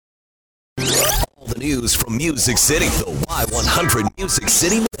news from Music City. The Y100 Music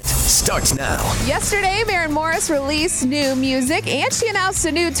City Minute starts now. Yesterday, Maren Morris released new music and she announced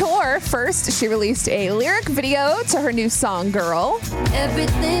a new tour. First, she released a lyric video to her new song, Girl.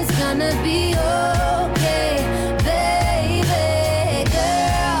 Everything's gonna be okay, baby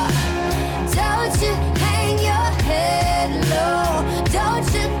girl. Don't you hang your head low. Don't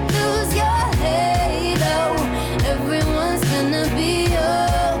you lose your halo. Everyone's gonna be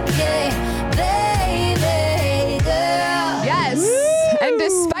okay, baby girl. Yes. And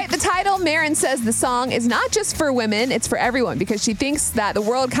despite the title, Maren says the song is not just for women, it's for everyone because she thinks that the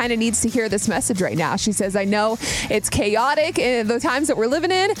world kind of needs to hear this message right now. She says, I know it's chaotic in the times that we're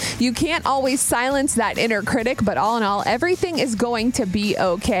living in. You can't always silence that inner critic, but all in all, everything is going to be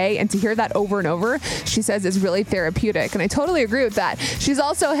okay. And to hear that over and over, she says is really therapeutic. And I totally agree with that. She's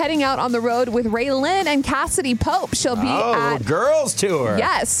also heading out on the road with Ray Lynn and Cassidy Pope. She'll be at Girls Tour.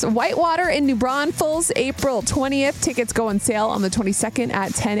 Yes, Whitewater in New Braunfels, April 20th. Tickets go on sale on the 22nd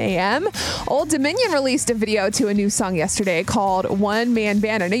at 10 a.m. Old Dominion released a video to a new song yesterday called One Man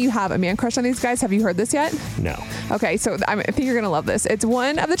Band. I know you have a man crush on these guys. Have you heard this yet? No. Okay, so I think you're going to love this. It's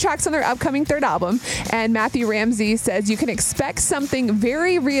one of the tracks on their upcoming third album, and Matthew Ramsey says you can expect something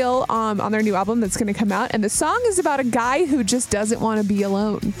very real on their new album that's going to come out, and the song is about a guy who just doesn't want to be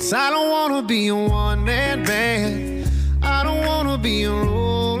alone. I don't want to be a one-man band. I don't want to be a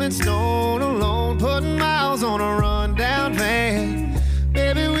rolling stone alone, putting miles on a rundown van.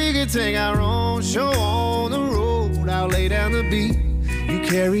 Maybe we could take our own show on the road. I'll lay down the beat, you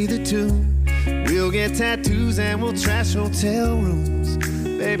carry the tune. We'll get tattoos and we'll trash hotel rooms.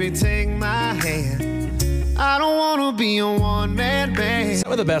 Baby, take my hand. I don't want to be a one-man band.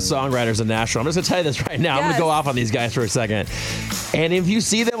 Some of the best songwriters in Nashville. I'm just going to tell you this right now. I'm going to go off on these guys for a second. And if you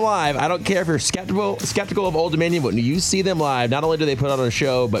see them live, I don't care if you're skeptical of Old Dominion, but when you see them live, not only do they put on a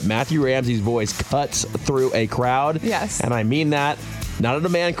show, but Matthew Ramsey's voice cuts through a crowd. Yes. And I mean that. Not in a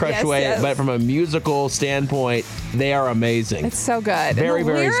man crush way, but from a musical standpoint, they are amazing. It's so good. Very,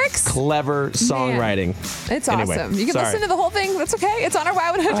 very lyrics, clever songwriting. Man, it's anyway, awesome. You can listen to the whole thing. That's okay. It's on our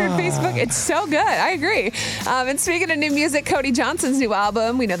Y100 Facebook. It's so good. I agree. And speaking of new music, Cody Johnson's new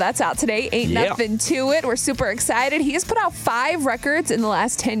album, we know that's out today. Ain't Nothing to It. We're super excited. He has put out 5 records in the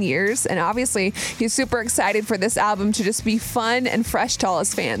last 10 years. And obviously, he's super excited for this album to just be fun and fresh to all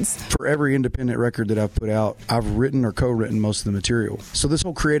his fans. For every independent record that I've put out, I've written or co-written most of the material. So this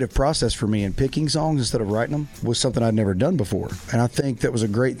whole creative process for me in picking songs instead of writing them was something I'd never done before. And I think that was a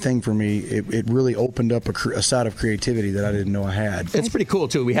great thing for me. It really opened up a side of creativity that I didn't know I had. It's pretty cool,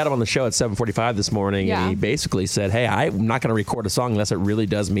 too. We had him on the show at 7:45 this morning, and he basically said, hey, I'm not going to record a song unless it really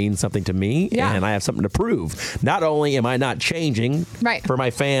does mean something to me, and I have something to prove. Not only am I not changing for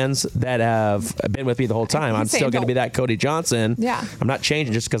my fans that have been with me the whole time, I'm still going to be that Cody Johnson. Yeah. I'm not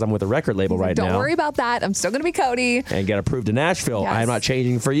changing just because I'm with a record label right now. Don't worry about that. I'm still going to be Cody. And get approved in Nashville. Yes. I'm not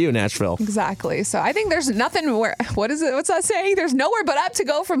changing for you, Nashville. Exactly. So I think there's nothing where, what's that saying? There's nowhere but up to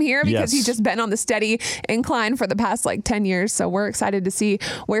go from here because he's just been on the steady incline for the past 10 years. So we're excited to see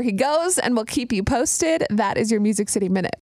where he goes and we'll keep you posted. That is your Music City Minute.